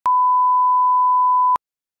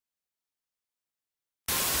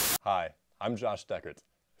Hi, I'm Josh Deckert,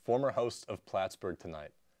 former host of Plattsburgh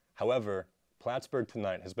Tonight. However, Plattsburgh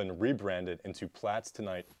Tonight has been rebranded into Platts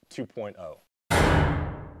Tonight 2.0.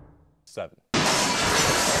 7.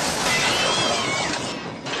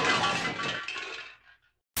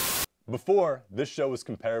 Before, this show was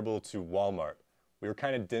comparable to Walmart. We were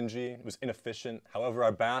kind of dingy, it was inefficient, however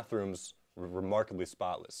our bathrooms were remarkably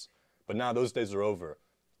spotless. But now those days are over.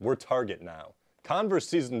 We're Target now. Converse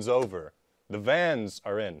season's over. The Vans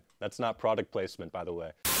are in. That's not product placement, by the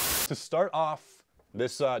way. To start off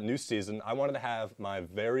this new season, I wanted to have my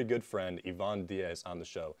very good friend Yvonne Diaz on the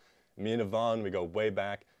show. Me and Yvonne, we go way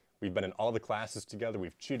back. We've been in all the classes together.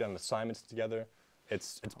 We've cheated on assignments together.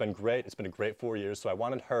 It's been great. It's been a great 4 years, so I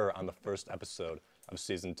wanted her on the first episode of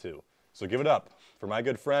season 2. So give it up for my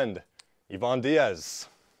good friend, Yvonne Diaz.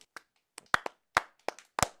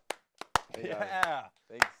 Hey, yeah.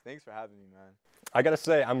 Thanks for having me, man. I gotta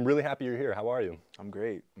say, I'm really happy you're here. How are you? I'm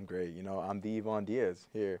great. You know, I'm the Yvonne Diaz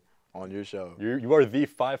here on your show. You are the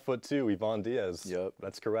 5'2" Yvonne Diaz. Yep.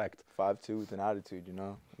 That's correct. 5'2" with an attitude, you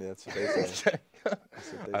know? That's what they say.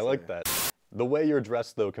 I like that. The way you're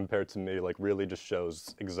dressed, though, compared to me, like, really just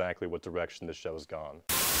shows exactly what direction this show's gone.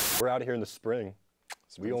 We're out here in the spring.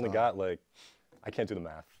 We only got, like, I can't do the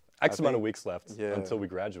math. X amount of weeks left until we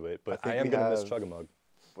graduate, but I am going to miss Chug-a-Mug.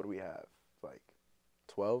 What do we have? Like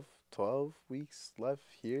 12 weeks left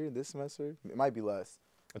here this semester? It might be less.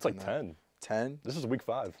 It's like 10. 10? This is week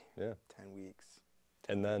 5, yeah. 10 weeks.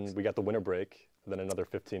 And then we got the winter break, then another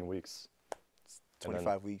 15 weeks. It's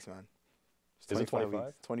 25 weeks, man. Is it 25?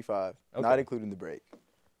 Weeks. 25, okay. Not including the break.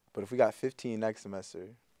 But if we got 15 next semester,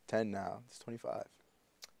 10 now, it's 25.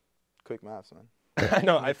 Quick maths, man. I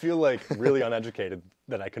know, I feel like really uneducated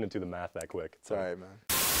that I couldn't do the math that quick. It's all right, man.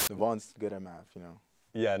 Yvonne's good at math, you know.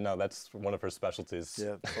 Yeah, no, that's one of her specialties.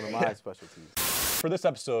 Yeah, it's one of my specialties. For this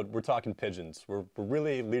episode, we're talking pigeons. We're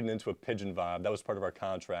really leading into a pigeon vibe. That was part of our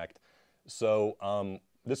contract. So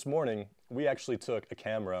this morning, we actually took a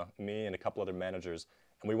camera, me and a couple other managers,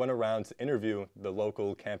 and we went around to interview the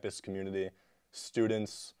local campus community,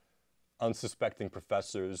 students, unsuspecting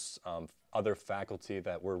professors, other faculty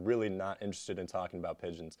that were really not interested in talking about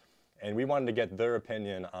pigeons. And we wanted to get their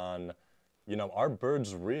opinion on, you know, are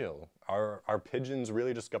birds real? Are pigeons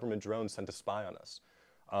really just government drones sent to spy on us?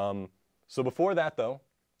 So before that, though,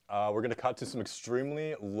 we're going to cut to some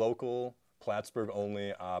extremely local,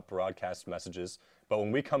 Plattsburgh-only broadcast messages. But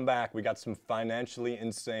when we come back, we got some financially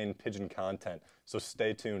insane pigeon content. So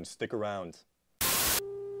stay tuned. Stick around. I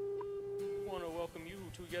want to welcome you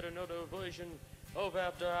to yet another version of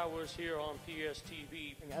After Hours here on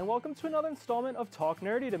PSTV. And welcome to another installment of Talk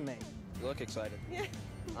Nerdy to Me. You look excited. Yeah.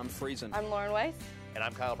 I'm freezing. I'm Lauren Weiss. And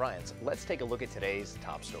I'm Kyle Bryant. Let's take a look at today's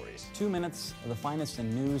top stories. 2 minutes of the finest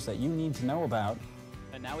in news that you need to know about.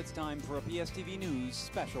 And now it's time for a PSTV News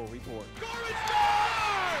special report. Scoring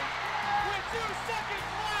scores! With 2 seconds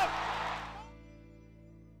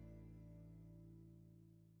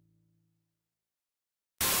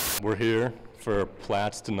left! We're here for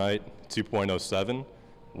Platts Tonight 2.07.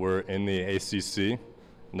 We're in the ACC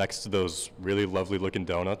next to those really lovely looking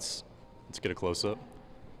donuts. Let's get a close-up.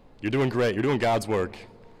 You're doing great. You're doing God's work.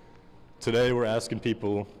 Today we're asking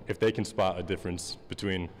people if they can spot a difference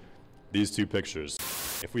between these two pictures.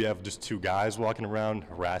 If we have just two guys walking around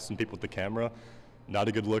harassing people with the camera, not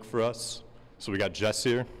a good look for us. So we got Jess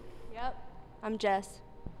here. Yep, I'm Jess.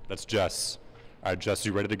 That's Jess. All right, Jess,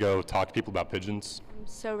 you ready to go talk to people about pigeons? I'm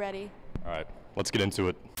so ready. All right, let's get into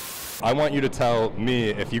it. I want you to tell me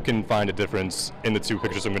if you can find a difference in the two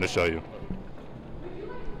pictures I'm going to show you.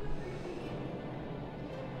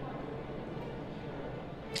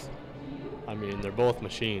 I mean, they're both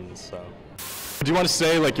machines, so. Do you want to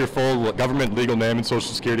say like your full government legal name and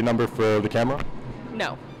social security number for the camera?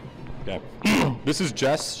 No. Okay. This is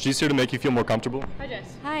Jess. She's here to make you feel more comfortable. Hi,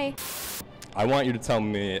 Jess. Hi. I want you to tell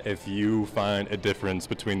me if you find a difference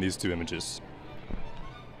between these two images.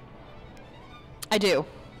 I do.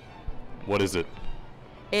 What is it?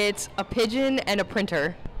 It's a pigeon and a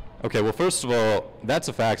printer. Okay, well, first of all, that's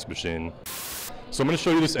a fax machine. So I'm going to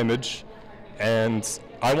show you this image, and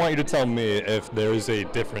I want you to tell me if there is a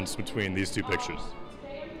difference between these two pictures.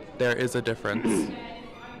 There is a difference.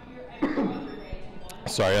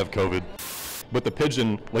 Sorry, I have COVID. But the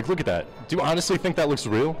pigeon, like, look at that. Do you honestly think that looks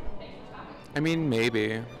real? I mean,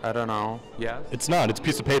 maybe. I don't know. Yeah? It's not. It's a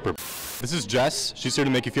piece of paper. This is Jess. She's here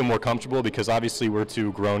to make you feel more comfortable because obviously we're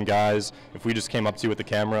two grown guys. If we just came up to you with the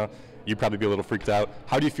camera, you'd probably be a little freaked out.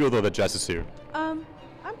 How do you feel, though, that Jess is here? I'm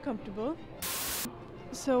comfortable.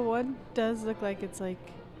 So one does look like it's like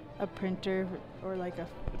a printer or like a...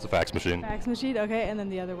 It's a fax machine. Fax machine, okay, and then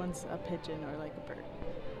the other one's a pigeon or like a bird.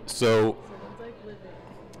 So one's like living.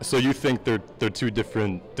 So you think they're two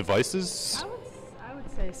different devices? I would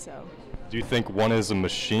say so. Do you think one is a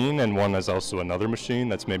machine and one is also another machine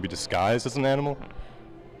that's maybe disguised as an animal?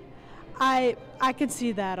 I could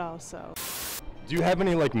see that also. Do you have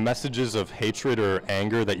any like messages of hatred or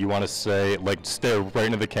anger that you want to say, like stare right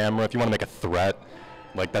into the camera? If you want to make a threat,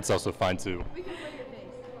 like that's also fine too.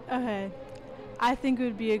 Okay. I think it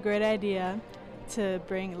would be a great idea to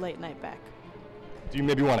bring late night back. Do you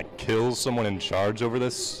maybe want to kill someone in charge over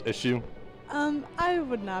this issue? I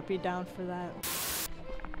would not be down for that.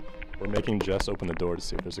 We're making Jess open the door to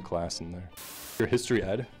see if there's a class in there. Your history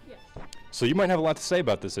ed? Yes. So you might have a lot to say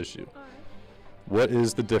about this issue. All right. What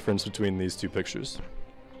is the difference between these two pictures?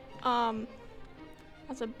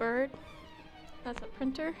 That's a bird. That's a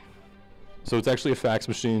printer. So it's actually a fax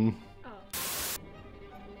machine. Oh.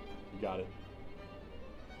 You got it.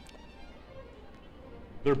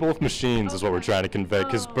 They're both machines is what we're trying to convey,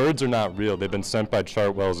 because birds are not real. They've been sent by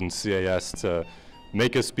Chartwells and CAS to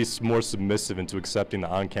make us be more submissive into accepting the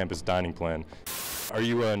on-campus dining plan. Are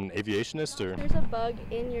you an aviationist or? There's a bug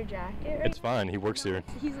in your jacket, right? It's fine, he works here.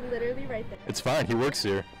 He's literally right there. It's fine, he works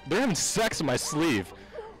here. They're having sex in my sleeve.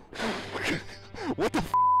 What the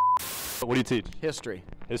f? What do you teach? History.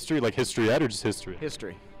 History, like history ed or just history?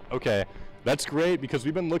 History. Okay, that's great because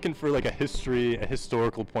we've been looking for like a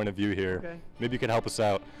historical point of view here. Okay. Maybe you could help us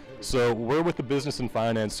out. So we're with the Business and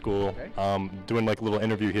Finance School, doing like a little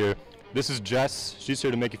interview here. This is Jess. She's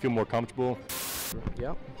here to make you feel more comfortable.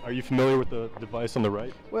 Yep. Are you familiar with the device on the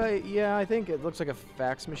right? Well, yeah, I think it looks like a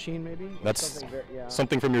fax machine, maybe. That's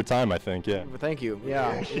something from your time, I think. Yeah. Thank you.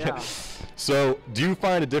 Yeah. Yeah. So, do you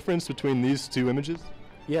find a difference between these two images?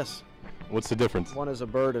 Yes. What's the difference? One is a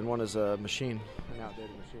bird and one is a machine, an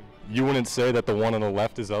outdated machine. You wouldn't say that the one on the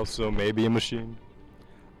left is also maybe a machine?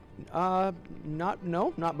 Not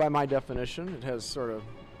by my definition. It has sort of,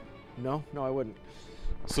 no, I wouldn't.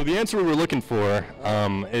 So the answer we were looking for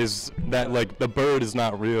is that like the bird is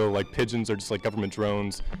not real, like pigeons are just like government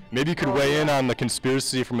drones. Maybe you could weigh in on the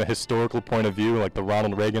conspiracy from a historical point of view, like the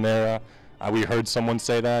Ronald Reagan era. We heard someone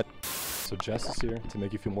say that. So Jess is here to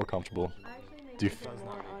make you feel more comfortable. She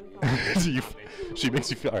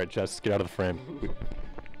makes you feel, all right, Jess, get out of the frame.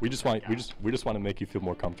 We just want to make you feel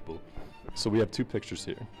more comfortable. So we have two pictures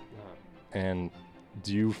here. And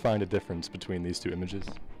do you find a difference between these two images?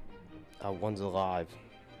 One's alive.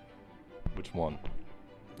 Which one?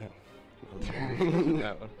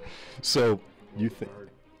 That one. So you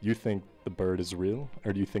think the bird is real,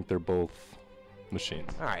 or do you think they're both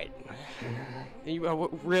machines? All right.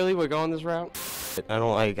 Really, we're going this route? I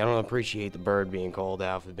don't appreciate the bird being called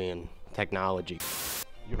out for being technology.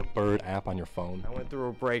 You have a bird app on your phone? I went through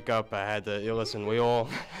a breakup. I had to listen. We all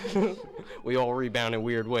rebound in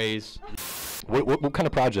weird ways. What kind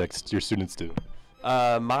of projects do your students do?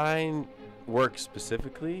 Mine work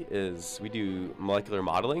specifically is we do molecular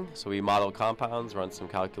modeling. So we model compounds, run some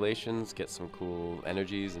calculations, get some cool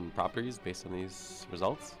energies and properties based on these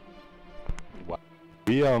results. Wow.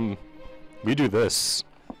 We do this.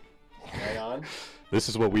 Right on. This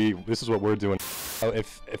is what we're doing.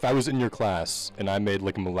 If I was in your class and I made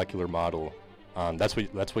like a molecular model, that's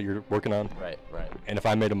what you're working on? Right. And if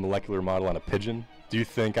I made a molecular model on a pigeon, do you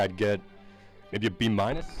think I'd get maybe a B-?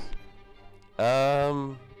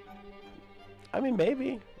 I mean,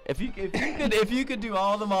 maybe. If you could do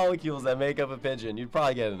all the molecules that make up a pigeon, you'd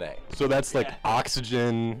probably get an A. So that's like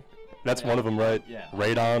oxygen. That's one of them, right? Yeah.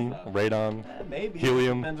 Radon. Maybe.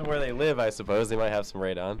 Helium. Depends on where they live, I suppose. They might have some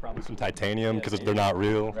radon. Probably some titanium because they're not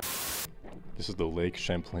real. This is the Lake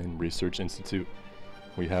Champlain Research Institute.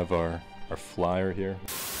 We have our flyer here.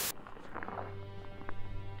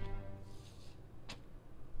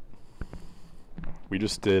 We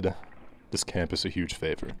just did this campus a huge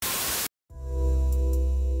favor.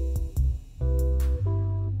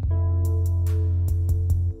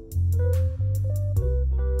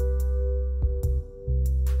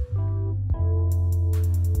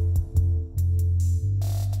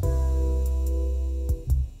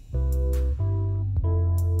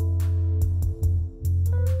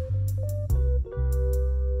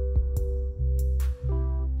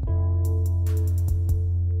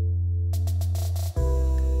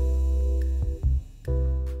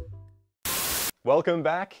 Welcome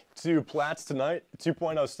back to Platts Tonight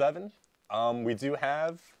 2.07. We do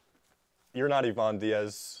have, you're not Yvonne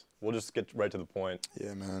Diaz. We'll just get right to the point.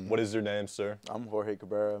 Yeah, man. What is your name, sir? I'm Jorge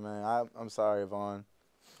Cabrera, man. I'm sorry, Yvonne.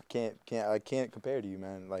 I can't compare to you,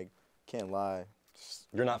 man. Like, can't lie.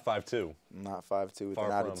 You're not 5'2". I'm not 5'2" with Far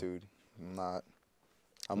an from. attitude. I'm not.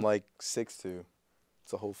 I'm like 6'2".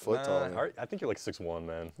 It's a whole foot taller. I think you're like 6'1",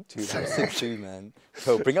 man. Dude, I'm 6'2", man.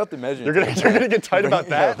 So bring out the measurement. You're gonna get tight about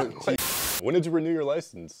that? When did you renew your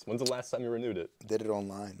license? When's the last time you renewed it? Did it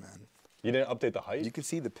online, man. You didn't update the height? You can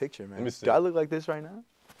see the picture, man. Let me see. Do I look like this right now?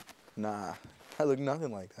 Nah, I look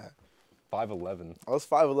nothing like that. 5'11". I was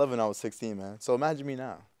 5'11", when I was 16, man. So imagine me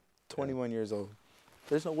now, 21 years old.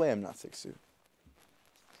 There's no way I'm not 6'2".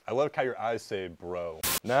 I love how your eyes say bro.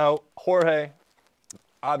 Now, Jorge,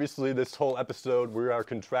 obviously this whole episode, we are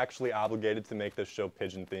contractually obligated to make this show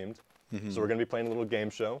pigeon themed. So we're gonna be playing a little game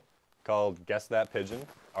show called Guess That Pigeon.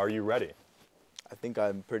 Are you ready? I think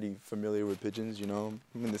I'm pretty familiar with pigeons, you know.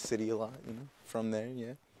 I'm in the city a lot, you know, from there,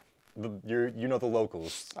 yeah. You know the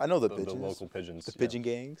locals. I know the pigeons. The local pigeons. The pigeon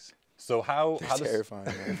gangs. So how They're this terrifying,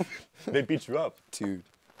 man. They beat you up? Dude,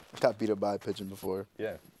 got beat up by a pigeon before.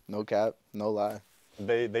 Yeah. No cap, no lie.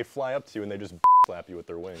 They fly up to you and they just slap you with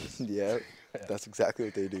their wings. Yeah, that's exactly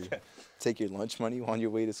what they do. Take your lunch money on your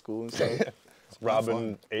way to school and stuff.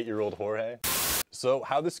 Robbing 8-year-old Jorge. So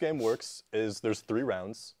how this game works is there's 3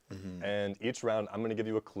 rounds, and each round I'm gonna give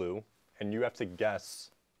you a clue, and you have to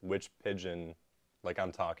guess which pigeon, like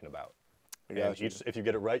I'm talking about. And if you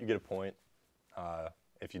get it right, you get a point.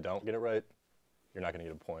 If you don't get it right, you're not gonna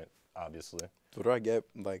get a point, obviously. What do I get,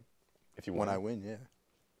 like, if you when I win? Yeah.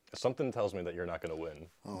 Something tells me that you're not gonna win.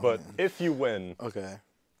 Oh, but man. if you win, okay,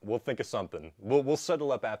 we'll think of something. We'll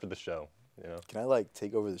settle up after the show. You know. Can I like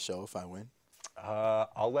take over the show if I win?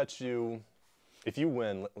 I'll let you. If you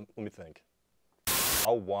win, let me think.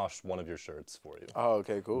 I'll wash one of your shirts for you. Oh,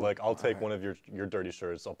 okay, cool. Like I'll take one of your dirty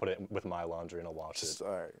shirts. I'll put it with my laundry and I'll wash it.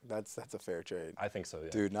 All right, that's a fair trade. I think so, yeah.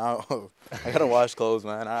 Dude, now I gotta wash clothes,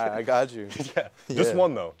 man. All right, I got you. Yeah, just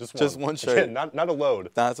one though. Just one shirt. Yeah, not a load.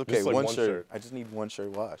 Nah, it's okay. Just like one shirt. I just need one shirt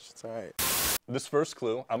washed. It's all right. This first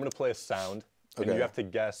clue, I'm gonna play a sound, and Okay. you have to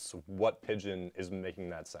guess what pigeon is making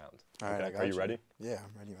that sound. All right, I got Are you ready? Yeah,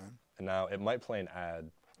 I'm ready, man. And now it might play an ad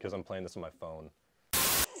because I'm playing this on my phone.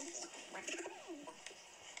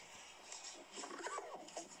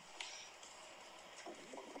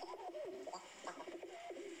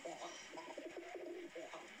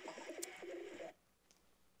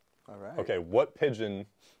 All right. Okay, what pigeon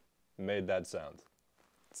made that sound?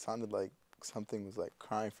 It sounded like something was like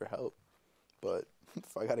crying for help, but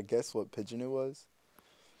if I gotta guess what pigeon it was,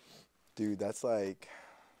 dude, that's like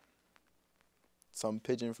some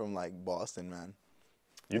pigeon from like Boston, man.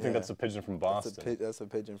 You think that's a pigeon from Boston? That's a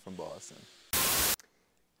pigeon from Boston.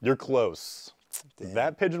 You're close. Damn.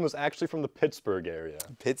 That pigeon was actually from the Pittsburgh area.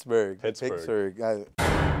 Pittsburgh.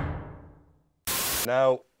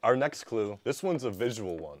 Now, our next clue, this one's a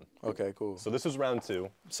visual one. Okay, cool. So this is round 2.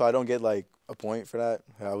 So I don't get like a point for that?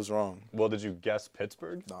 I was wrong. Well, did you guess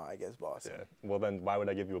Pittsburgh? No, I guess Boston. Yeah. Well, then why would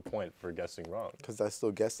I give you a point for guessing wrong? Because I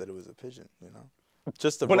still guessed that it was a pigeon, you know?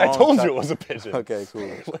 Just the But wrong I told type. you it was a pigeon. Okay,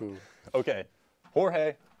 cool, cool. Okay,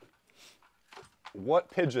 Jorge,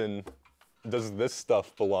 what pigeon does this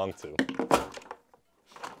stuff belong to?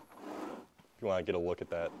 You want to get a look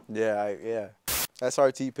at that? Yeah, yeah.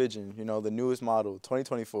 SRT pigeon, you know, the newest model,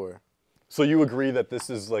 2024. So you agree that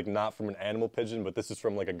this is like not from an animal pigeon, but this is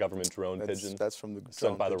from like a government drone pigeon? That's from the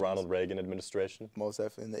sent by the Ronald Reagan administration? Most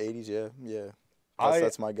definitely in the 80s, yeah.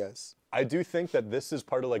 That's my guess. I do think that this is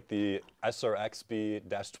part of like the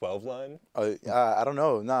SRXB-12 line. I don't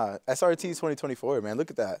know, nah. SRT is 2024, man.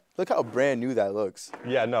 Look at that. Look how brand new that looks.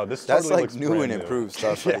 Yeah, no, this that's totally like looks new and brand improved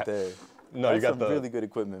stuff right there. No, that's you got some really good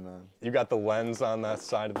equipment, man. You got the lens on that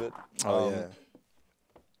side of it. Oh yeah.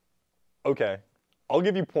 Okay, I'll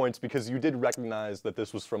give you points because you did recognize that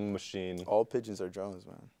this was from a machine. All pigeons are drones,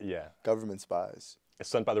 man. Yeah. Government spies. It's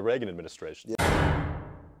sent by the Reagan administration. Yeah.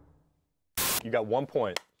 You got 1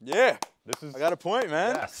 point. Yeah. This is. I got a point,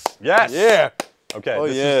 man. Yes. Yes. Yeah. Okay. Oh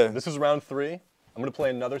this is round 3. I'm gonna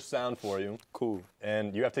play another sound for you. Cool.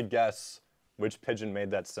 And you have to guess which pigeon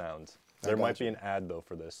made that sound. There might be an ad though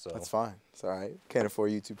for this, so. That's fine. It's all right. Can't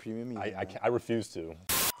afford YouTube Premium. I refuse to.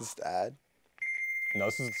 This is the ad. No,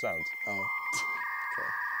 this is the sound. Oh. Okay.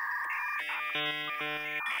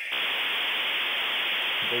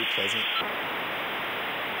 Very pleasant.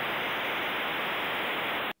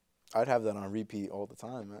 I'd have that on repeat all the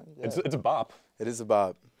time, man. Yeah. It's a bop. It is a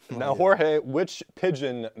bop. Now, Jorge, which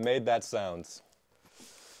pigeon made that sound?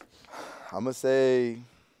 I'm gonna say.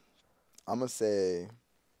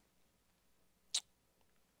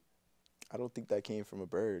 I don't think that came from a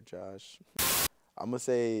bird, Josh. I'm gonna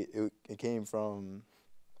say it came from.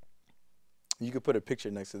 You could put a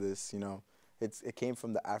picture next to this, you know. It came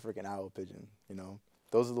from the African owl pigeon, you know.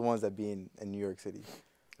 Those are the ones that be in New York City.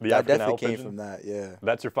 The that African definitely owl came pigeon? from that. Yeah.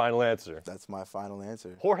 That's your final answer. That's my final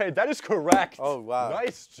answer. Jorge, that is correct. Oh, wow.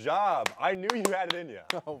 Nice job. I knew you had it in you.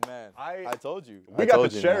 Oh, man. I told you. We got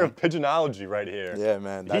the chair of pigeonology right here. Yeah,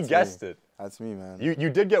 man. He guessed it. That's me, man. You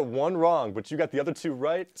did get one wrong, but you got the other two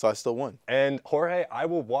right. So I still won. And Jorge, I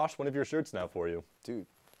will wash one of your shirts now for you. Dude.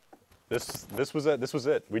 This was it. This was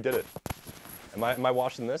it. We did it. Am I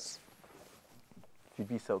washing this? If you'd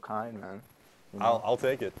be so kind, man. You know? I'll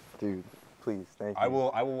take it. Dude, please, thank you. I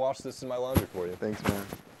will wash this in my laundry for you. Thanks, man.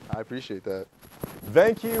 I appreciate that.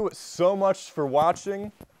 Thank you so much for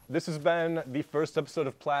watching. This has been the first episode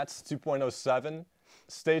of Platts 2.07.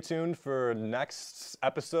 Stay tuned for next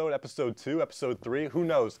episode, episode 2, episode 3. Who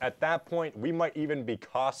knows? At that point, we might even be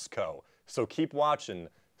Costco. So keep watching.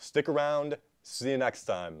 Stick around. See you next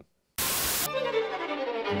time.